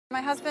My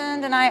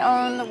husband and I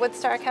own the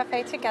Woodstar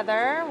Cafe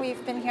together.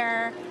 We've been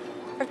here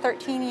for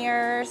 13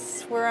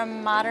 years. We're a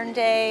modern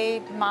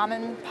day mom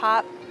and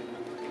pop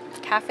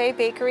cafe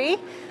bakery.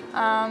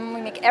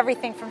 We make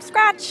everything from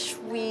scratch.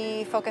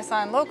 We focus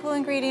on local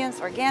ingredients,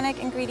 organic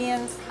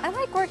ingredients. I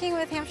like working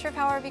with Hampshire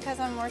Power because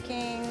I'm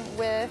working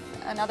with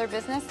another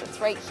business that's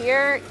right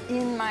here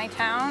in my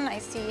town. I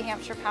see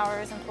Hampshire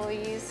Power's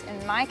employees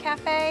in my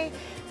cafe.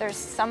 There's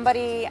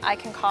somebody I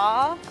can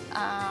call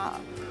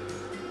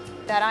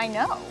that I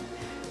know.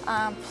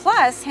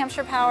 Plus,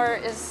 Hampshire Power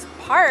is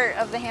part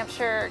of the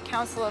Hampshire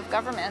Council of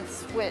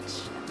Governments,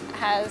 which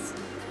has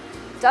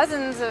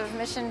dozens of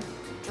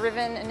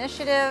mission-driven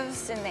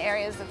initiatives in the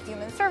areas of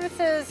human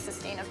services,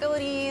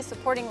 sustainability,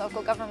 supporting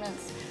local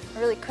governments. I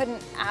really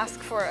couldn't ask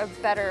for a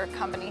better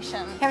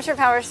combination. Hampshire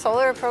Power's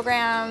solar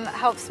program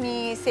helps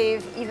me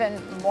save even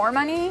more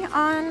money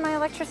on my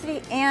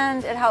electricity,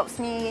 and it helps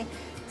me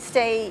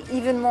stay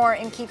even more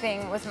in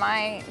keeping with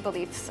my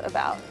beliefs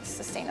about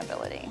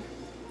sustainability.